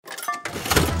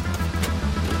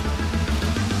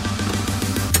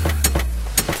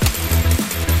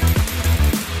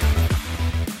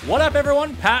What up,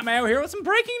 everyone? Pat Mayo here with some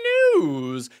breaking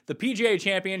news. The PGA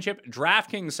Championship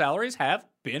DraftKings salaries have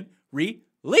been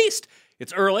released.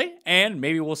 It's early, and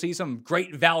maybe we'll see some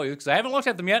great value because I haven't looked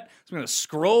at them yet. So I'm going to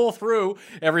scroll through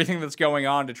everything that's going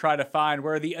on to try to find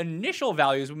where the initial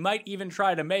values we might even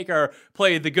try to make our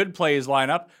play the good plays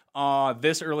lineup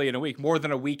this early in a week, more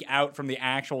than a week out from the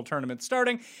actual tournament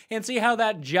starting, and see how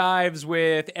that jives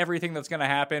with everything that's going to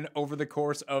happen over the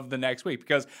course of the next week,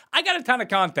 because I got a ton of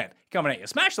content coming at you.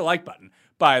 Smash the like button,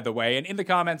 by the way, and in the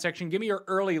comment section, give me your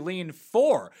early lean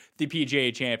for the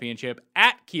PGA Championship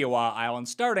at Kiawah Island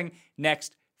starting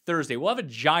next Thursday. We'll have a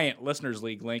giant Listeners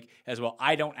League link as well.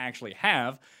 I don't actually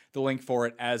have the link for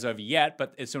it as of yet,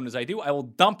 but as soon as I do, I will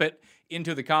dump it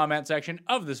into the comment section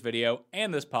of this video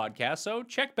and this podcast. So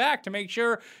check back to make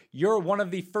sure you're one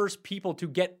of the first people to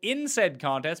get in said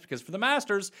contest, because for the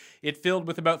Masters, it filled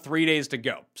with about 3 days to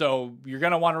go. So you're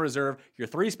going to want to reserve your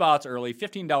 3 spots early,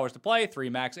 $15 to play, 3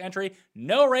 max entry,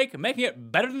 no rake, making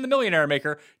it better than the Millionaire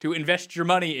Maker to invest your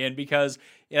money in, because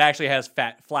it actually has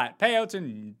flat payouts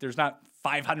and there's not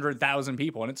 500,000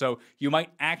 people in it. So you might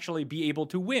actually be able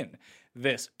to win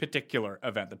this particular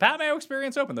event. The Pat Mayo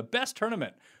Experience Open, the best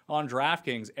tournament on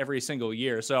DraftKings every single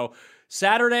year. So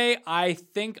Saturday, I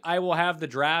think I will have the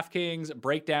DraftKings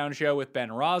breakdown show with Ben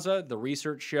Raza, the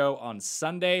research show on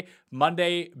Sunday.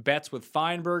 Monday, bets with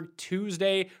Feinberg.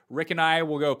 Tuesday, Rick and I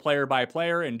will go player by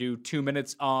player and do 2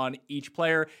 minutes on each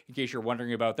player in case you're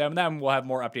wondering about them. Then we'll have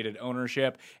more updated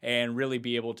ownership and really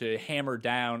be able to hammer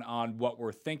down on what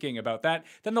we're thinking about that.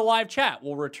 Then the live chat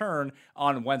will return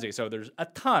on Wednesday. So there's a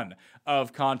ton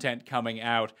of content coming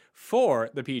out for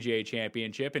the PGA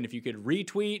Championship. And if you could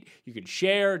retweet, you could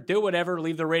share, do whatever,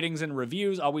 leave the ratings and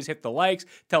reviews, always hit the likes,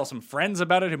 tell some friends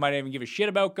about it who might even give a shit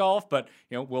about golf, but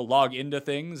we'll log into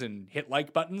things and hit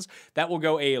like buttons. That will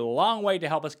go a long way to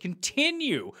help us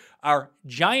continue our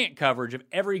giant coverage of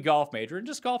every golf major and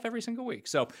just golf every single week.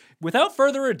 So without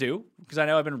further ado, because I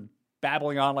know I've been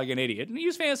babbling on like an idiot, and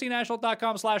use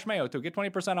fantasynational.com/Mayo to get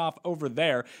 20% off over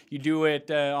there. You do it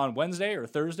on Wednesday or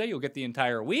Thursday, you'll get the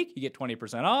entire week. You get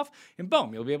 20% off, and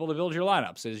boom, you'll be able to build your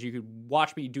lineups. As you could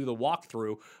watch me do the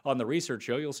walkthrough on the research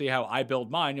show, you'll see how I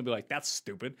build mine. You'll be like, that's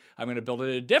stupid. I'm going to build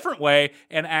it a different way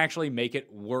and actually make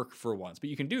it work for once. But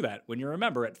you can do that when you're a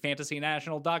member at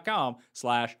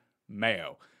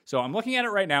fantasynational.com/Mayo. So I'm looking at it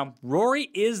right now. Rory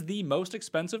is the most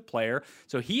expensive player.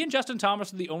 So he and Justin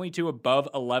Thomas are the only two above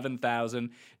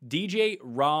 11,000. DJ,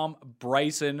 Rahm,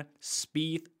 Bryson,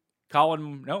 Spieth,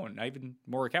 Colin, no, not even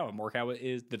Morikawa. Morikawa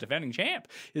is the defending champ,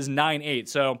 is 9.8.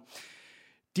 So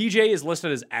DJ is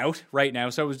listed as out right now.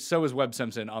 So is Webb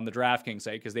Simpson on the DraftKings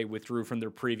site because they withdrew from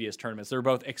their previous tournaments. They're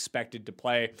both expected to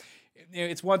play.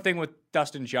 It's one thing with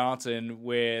Dustin Johnson,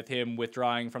 with him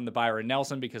withdrawing from the Byron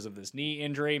Nelson because of this knee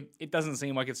injury. It doesn't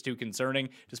seem like it's too concerning,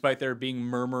 despite there being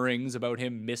murmurings about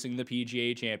him missing the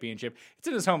PGA Championship. It's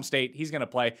in his home state. He's going to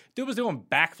play. Dude was doing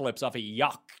backflips off a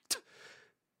yacht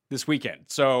this weekend.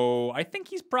 So I think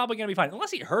he's probably going to be fine.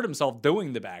 Unless he hurt himself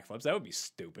doing the backflips. That would be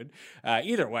stupid.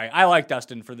 Either way, I like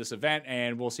Dustin for this event,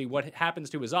 and we'll see what happens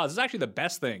to his odds. This is actually the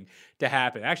best thing to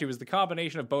happen. Actually, it was the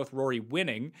combination of both Rory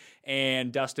winning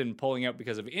and Dustin pulling out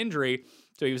because of injury.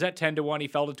 So he was at 10-1. He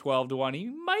fell to 12-1. He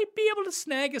might be able to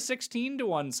snag a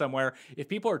 16-1 somewhere if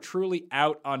people are truly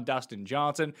out on Dustin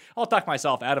Johnson. I'll talk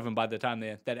myself out of him by the time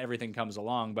that everything comes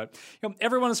along. But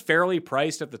everyone is fairly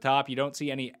priced at the top. You don't see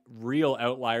any real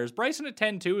outliers. Bryson at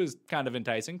 10-2 is kind of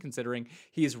enticing, considering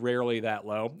he's rarely that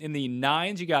low. In the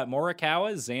nines, you got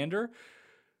Morikawa, Xander,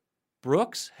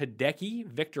 Brooks, Hideki,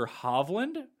 Victor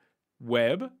Hovland,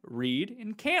 Webb, Reed,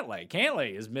 and Cantlay.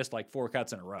 Cantlay has missed like 4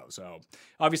 cuts in a row, so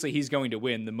obviously he's going to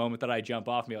win the moment that I jump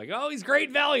off and be like, oh, he's great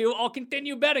value. I'll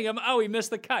continue betting him. Oh, he missed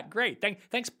the cut. Great.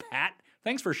 Thanks, Pat.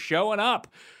 Thanks for showing up.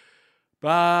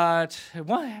 But,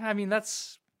 well, I mean,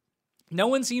 no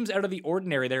one seems out of the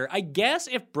ordinary there. I guess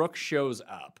if Brooks shows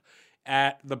up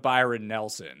at the Byron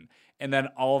Nelson, and then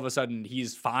all of a sudden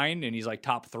he's fine and he's like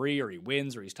top 3, or he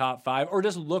wins, or he's top 5, or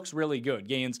just looks really good,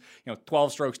 gains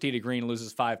 12 strokes tee to green,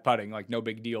 loses 5 putting, like no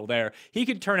big deal there. He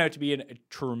could turn out to be a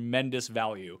tremendous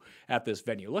value at this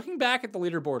venue. Looking back at the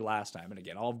leaderboard last time, and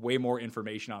again, I'll have way more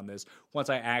information on this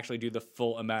once I actually do the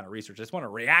full amount of research. I just want to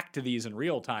react to these in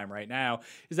real time right now,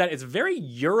 is that it's very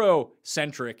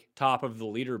Euro-centric top of the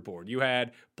leaderboard. You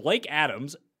had Blake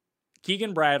Adams,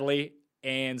 Keegan Bradley,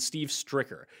 and Steve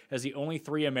Stricker as the only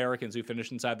three Americans who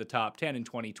finished inside the top 10 in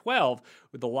 2012,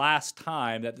 with the last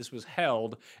time that this was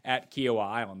held at Kiowa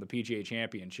Island, the PGA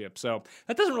Championship. So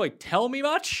that doesn't really tell me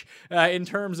much in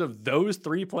terms of those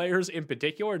three players in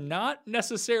particular, not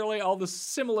necessarily all the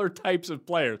similar types of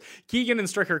players. Keegan and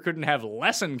Stricker couldn't have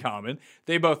less in common.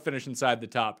 They both finished inside the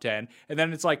top 10. And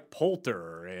then it's like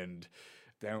Poulter and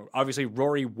obviously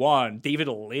Rory won. David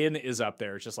Lynn is up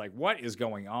there. It's just like, what is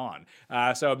going on?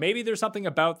 So maybe there's something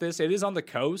about this. It is on the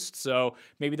coast, so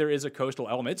maybe there is a coastal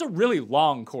element. It's a really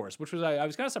long course, which was I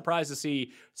was kind of surprised to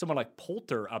see someone like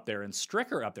Poulter up there and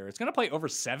Stricker up there. It's going to play over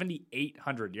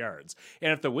 7,800 yards.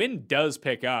 And if the wind does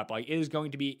pick up, like, it is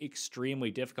going to be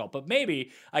extremely difficult. But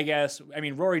maybe,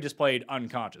 Rory just played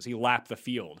unconscious. He lapped the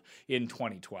field in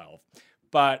 2012.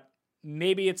 But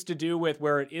maybe it's to do with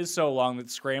where it is so long that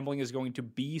scrambling is going to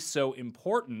be so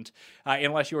important,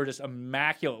 unless you are just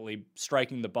immaculately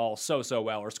striking the ball so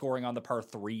well, or scoring on the par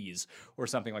threes or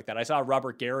something like that. I saw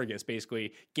Robert Garrigus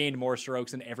basically gained more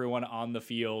strokes than everyone on the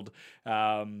field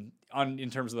in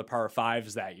terms of the par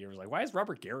fives that year. I was like, why is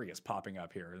Robert Garrigus popping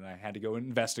up here? And I had to go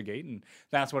investigate, and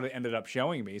that's what it ended up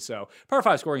showing me. So par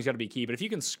five scoring is going to be key, but if you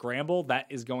can scramble, that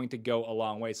is going to go a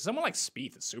long way. So someone like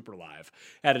Spieth is super live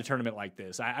at a tournament like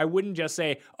this. I wouldn't just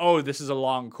say, oh, this is a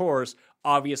long course.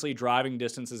 Obviously, driving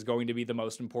distance is going to be the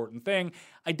most important thing.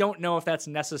 I don't know if that's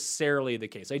necessarily the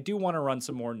case. I do want to run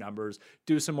some more numbers,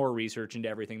 do some more research into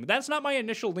everything, but that's not my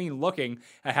initial lean looking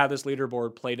at how this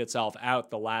leaderboard played itself out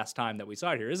the last time that we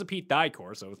saw it here. It is a Pete Dye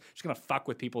course, so it's just going to fuck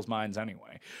with people's minds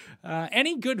anyway.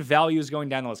 Any good values going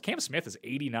down the list? Cam Smith is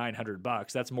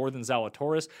 $8,900. That's more than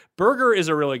Zalatoris. Berger is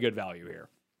a really good value here.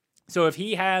 So if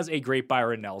he has a great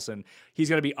Byron Nelson, he's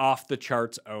going to be off the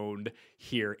charts owned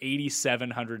here.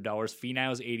 $8,700.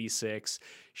 Finau's $86,000.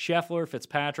 Scheffler,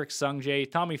 Fitzpatrick, Sungjae,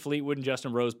 Tommy Fleetwood, and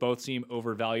Justin Rose both seem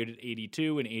overvalued at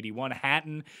 $82,000 and $81,000.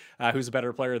 Hatton, who's a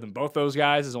better player than both those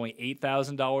guys, is only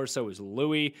 $8,000. So is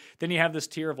Louis. Then you have this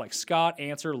tier of like Scott,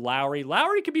 Answer, Lowry.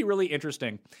 Lowry could be really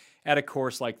interesting at a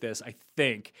course like this, I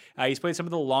think. He's played some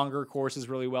of the longer courses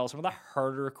really well, some of the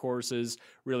harder courses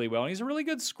really well, and he's a really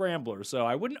good scrambler, so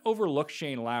I wouldn't overlook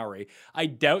Shane Lowry. I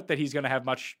doubt that he's going to have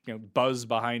much buzz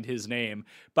behind his name,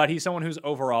 but he's someone whose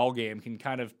overall game can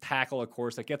kind of tackle a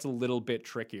course that gets a little bit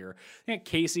trickier. I think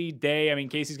Casey Day,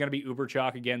 Casey's going to be uber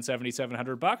chalk again,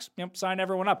 $7,700. Yep, sign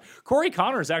everyone up. Corey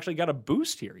Connors actually got a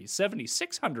boost here. He's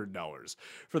 $7,600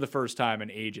 for the first time in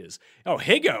ages. Oh,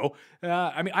 Higo.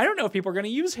 I don't know if people are going to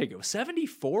use Higo.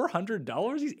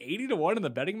 $7,400. He's 80-1 in the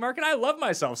betting market. I love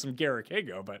myself some Garrick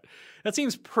Higo, but that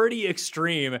seems pretty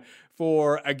extreme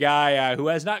for a guy who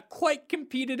has not quite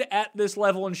competed at this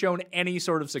level and shown any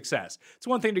sort of success. It's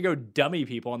one thing to go dummy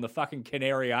people on the fucking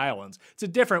Canary Islands. It's a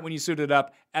different when you suit it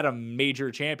up at a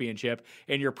major championship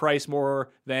and you're priced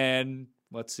more than,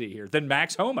 than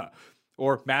Max Homa,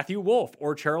 or Matthew Wolff,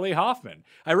 or Charlie Hoffman.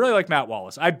 I really like Matt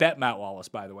Wallace. I bet Matt Wallace,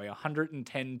 by the way,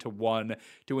 110-1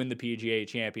 to win the PGA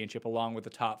Championship, along with the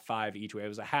top 5 each way. It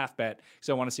was a half bet,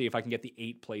 so I want to see if I can get the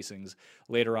 8 placings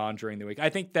later on during the week. I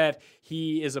think that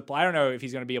he is I don't know if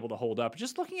he's going to be able to hold up.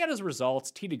 Just looking at his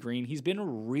results, tee to green, he's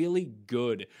been really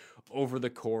good over the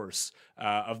course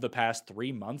of the past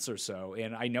 3 months or so.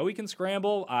 And I know he can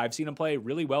scramble. I've seen him play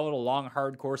really well at a long,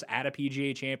 hard course at a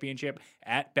PGA Championship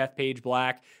at Bethpage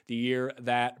Black the year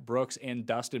that Brooks and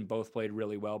Dustin both played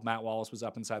really well. Matt Wallace was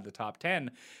up inside the top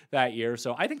 10 that year.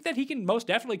 So I think that he can most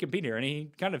definitely compete here. And he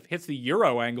kind of hits the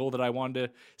Euro angle that I wanted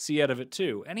to see out of it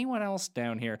too. Anyone else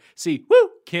down here?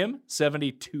 Kim,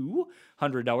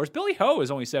 $7,200. Billy Ho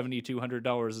is only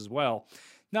 $7,200 as well.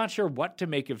 Not sure what to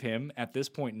make of him at this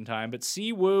point in time, but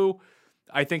Siwoo,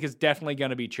 I think, is definitely going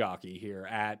to be chalky here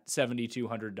at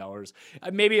 $7,200.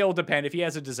 Maybe it'll depend. If he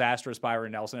has a disastrous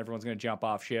Byron Nelson, everyone's going to jump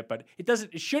off ship, but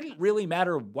it shouldn't really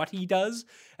matter what he does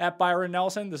at Byron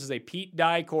Nelson. This is a Pete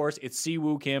Dye course. It's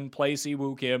Siwoo Kim. Play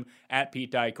Siwoo Kim at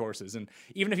Pete Dye courses. And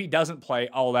even if he doesn't play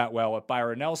all that well at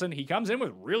Byron Nelson, he comes in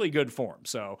with really good form.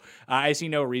 So I see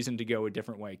no reason to go a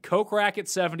different way. Kokrak at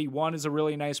 71 is a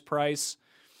really nice price.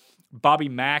 Bobby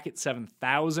Mack at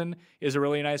 $7,000 is a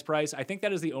really nice price. I think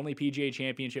that is the only PGA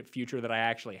Championship future that I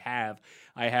actually have.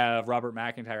 I have Robert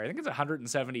McIntyre. I think it's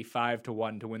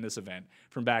 175-1 to win this event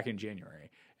from back in January.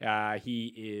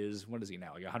 He is, what is he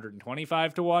now? Like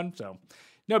 125-1. So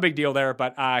no big deal there,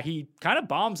 but he kind of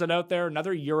bombs it out there.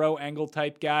 Another Euro angle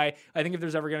type guy. I think if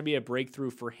there's ever going to be a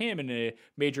breakthrough for him in a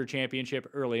major championship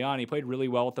early on, he played really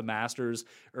well at the Masters,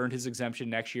 earned his exemption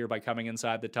next year by coming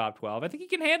inside the top 12. I think he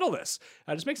can handle this.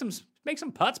 Just make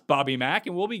some putts, Bobby Mack,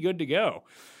 and we'll be good to go.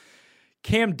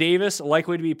 Cam Davis,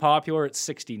 likely to be popular at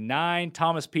 69.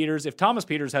 Thomas Pieters, if Thomas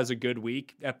Pieters has a good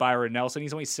week at Byron Nelson,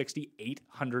 he's only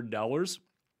 $6,800.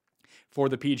 for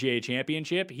the PGA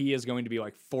Championship, he is going to be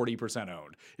like 40%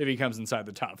 owned if he comes inside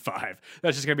the top 5.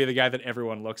 That's just going to be the guy that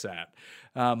everyone looks at.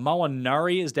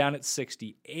 Molinari is down at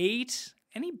 68.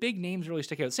 Any big names really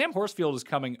stick out? Sam Horsfield is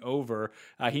coming over.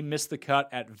 He missed the cut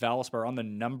at Valspar on the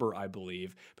number, I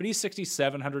believe, but he's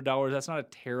 $6,700. That's not a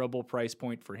terrible price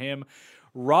point for him.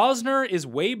 Rosner is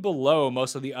way below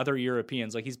most of the other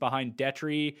Europeans. Like, he's behind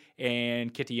Detry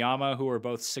and Kitayama, who are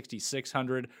both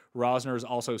 $6,600. Rosner is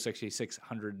also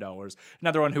 $6,600.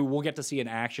 Another one who we'll get to see in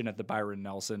action at the Byron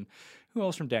Nelson. Who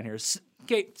else from down here?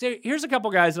 Okay, so here's a couple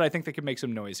guys that I think that could make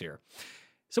some noise here.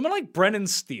 Someone like Brennan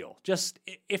Steele. Just,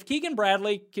 if Keegan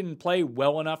Bradley can play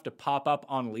well enough to pop up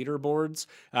on leaderboards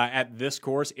at this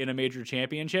course in a major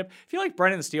championship, I feel like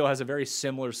Brennan Steele has a very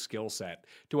similar skill set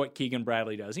to what Keegan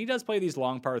Bradley does. He does play these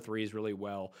long par threes really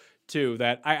well, too,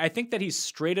 that I think that he's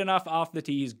straight enough off the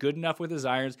tee. He's good enough with his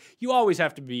irons. You always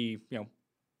have to be,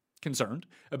 concerned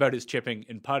about his chipping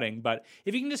and putting, but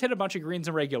if he can just hit a bunch of greens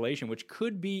in regulation, which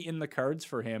could be in the cards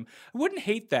for him, I wouldn't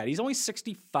hate that. He's only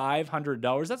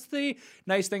 $6,500. That's the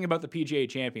nice thing about the PGA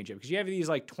Championship, because you have these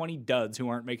like 20 duds who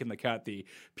aren't making the cut, the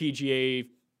PGA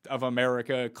of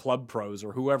America Club Pros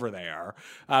or whoever they are.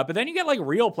 But then you get like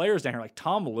real players down here, like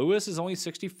Tom Lewis is only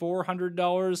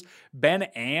 $6,400. Ben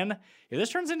An. If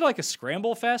this turns into like a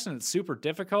scramble fest and it's super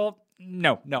difficult,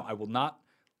 no, I will not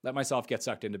let myself get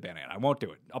sucked into Ben An. I won't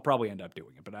do it. I'll probably end up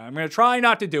doing it, but I'm going to try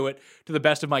not to do it to the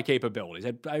best of my capabilities.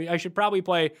 I should probably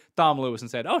play Tom Lewis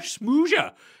instead. Oh,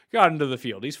 Smooja got into the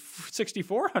field. He's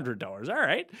 $6,400. All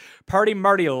right. Party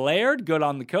Marty Laird, good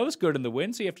on the coast, good in the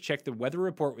wind, so you have to check the weather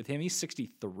report with him. He's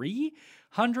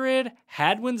 $6,300.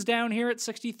 Hadwin's down here at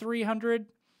 $6,300.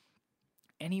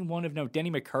 Anyone of note?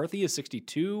 Denny McCarthy is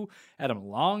 62. Adam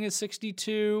Long is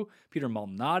 62. Peter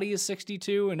Malnati is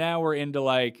 62. And now we're into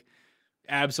like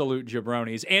absolute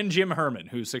jabronis, and Jim Herman,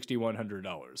 who's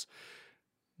 $6,100.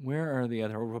 Where are the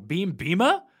other?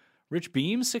 Bima? Rich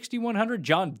Beam, $6,100.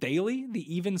 John Daly,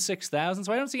 the even 6,000.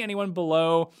 So I don't see anyone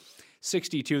below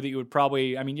 62 that you would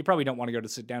probably, you probably don't want to go to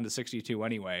sit down to 62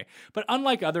 anyway. But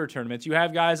unlike other tournaments, you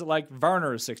have guys like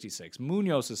Varner is 66,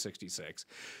 Munoz is 66.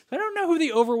 So I don't know who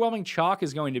the overwhelming chalk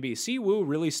is going to be. Siwoo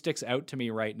really sticks out to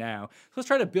me right now. So let's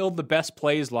try to build the best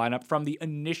plays lineup from the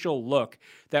initial look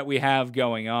that we have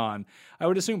going on. I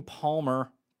would assume Palmer,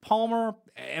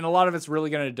 and a lot of it's really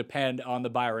going to depend on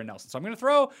the Byron Nelson. So I'm going to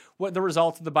throw the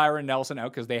results of the Byron Nelson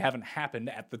out because they haven't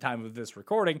happened at the time of this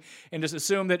recording, and just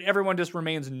assume that everyone just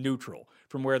remains neutral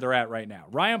from where they're at right now.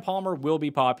 Ryan Palmer will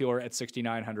be popular at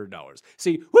 $6,900.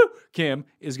 Kim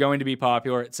is going to be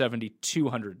popular at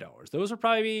 $7,200. Those are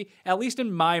probably, at least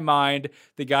in my mind,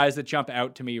 the guys that jump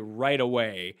out to me right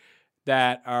away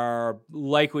that are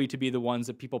likely to be the ones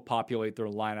that people populate their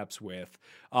lineups with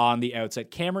on the outset.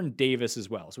 Cameron Davis as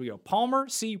well. So we go Palmer,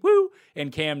 Siwoo,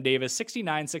 and Cam Davis, $69,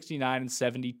 $69, and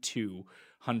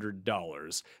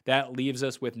 $7,200. That leaves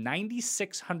us with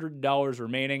 $9,600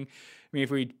 remaining. If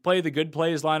we play the good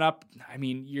plays lineup,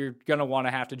 you're going to want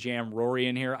to have to jam Rory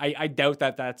in here. I doubt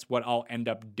that that's what I'll end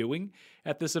up doing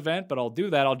at this event, but I'll do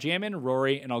that. I'll jam in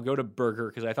Rory, and I'll go to Berger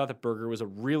because I thought that Berger was a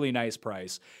really nice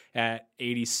price at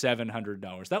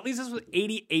 $8,700. That leaves us with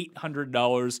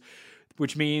 $8,800,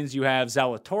 which means you have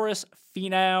Zalatoris,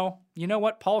 Finau. You know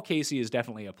what? Paul Casey is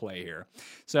definitely a play here.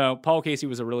 So Paul Casey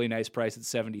was a really nice price at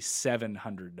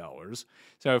 $7,700.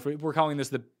 So if we're calling this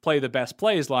the play the best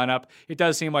plays lineup, it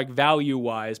does seem like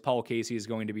value-wise, Paul Casey is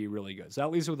going to be really good. So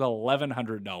that leaves us with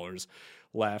 $1,100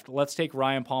 left. Let's take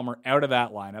Ryan Palmer out of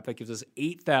that lineup. That gives us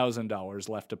 $8,000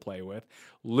 left to play with.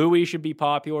 Louis should be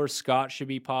popular. Scott should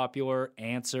be popular.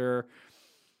 Answer.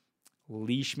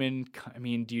 Leishman.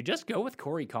 Do you just go with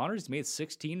Corey Connors? He's made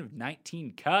 16 of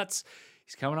 19 cuts.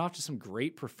 He's coming off to some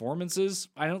great performances.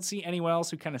 I don't see anyone else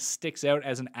who kind of sticks out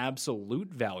as an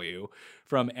absolute value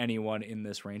from anyone in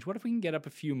this range. What if we can get up a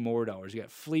few more dollars? You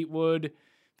got Fleetwood,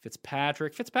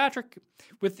 Fitzpatrick,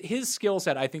 with his skill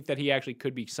set, I think that he actually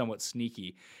could be somewhat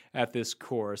sneaky at this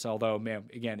course. Although, man,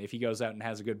 again, if he goes out and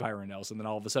has a good Byron Nelson, then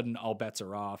all of a sudden all bets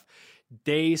are off.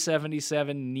 Day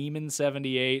 77, Neiman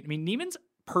 78. Neiman's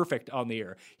perfect on the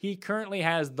air. He currently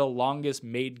has the longest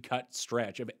made cut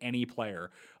stretch of any player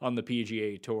on the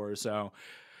PGA Tour. So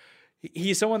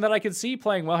he's someone that I could see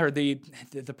playing well here.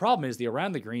 The problem is the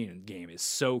around the green game is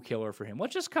so killer for him.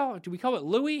 Let's just call it, do we call it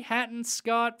Louis, Hatton,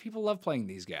 Scott? People love playing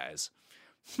these guys.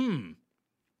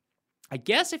 I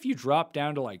guess if you drop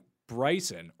down to like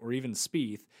Bryson or even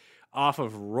Spieth off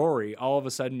of Rory, all of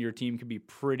a sudden your team could be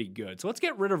pretty good. So let's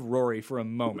get rid of Rory for a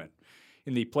moment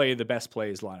in the play the best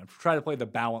plays lineup. Try to play the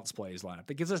balance plays lineup.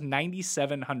 That gives us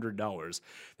 $9,700.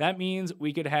 That means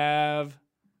we could have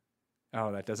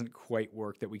Oh, that doesn't quite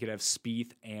work that we could have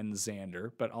Spieth and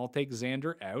Xander, but I'll take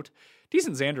Xander out.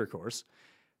 Decent Xander course.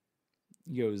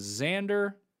 You go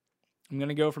Xander. I'm going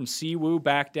to go from Siwoo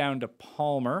back down to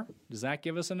Palmer. Does that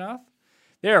give us enough?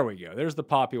 There we go. There's the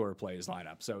popular plays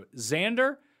lineup. So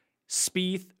Xander,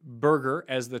 Spieth, Berger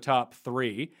as the top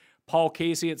three. Paul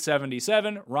Casey at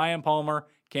 $77, Ryan Palmer,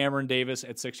 Cameron Davis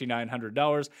at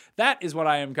 $6,900. That is what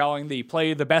I am calling the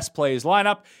play the best plays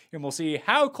lineup, and we'll see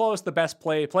how close the best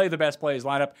play the best plays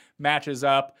lineup matches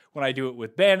up when I do it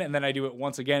with Ben, and then I do it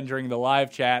once again during the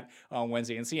live chat on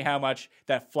Wednesday, and see how much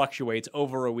that fluctuates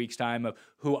over a week's time of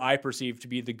who I perceive to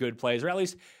be the good plays, or at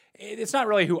least it's not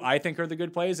really who I think are the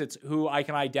good plays. It's who I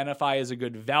can identify as a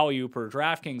good value per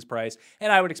DraftKings price,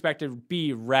 and I would expect to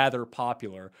be rather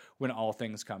popular when all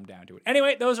things come down to it.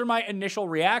 Anyway, those are my initial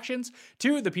reactions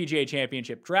to the PGA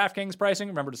Championship DraftKings pricing.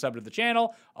 Remember to sub to the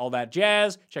channel, all that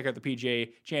jazz. Check out the PGA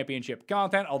Championship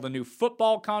content, all the new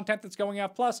football content that's going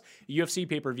out, plus UFC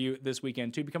pay-per-view this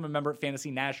weekend too. Become a member at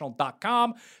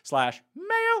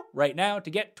fantasynational.com/mayo right now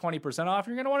to get 20% off.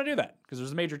 You're going to want to do that because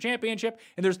there's a major championship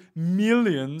and there's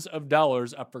millions of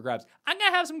dollars up for grabs. I'm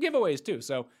going to have some giveaways too,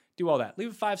 so do all that.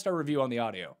 Leave a 5-star review on the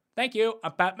audio. Thank you.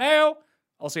 I'm Pat Mayo.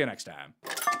 I'll see you next time.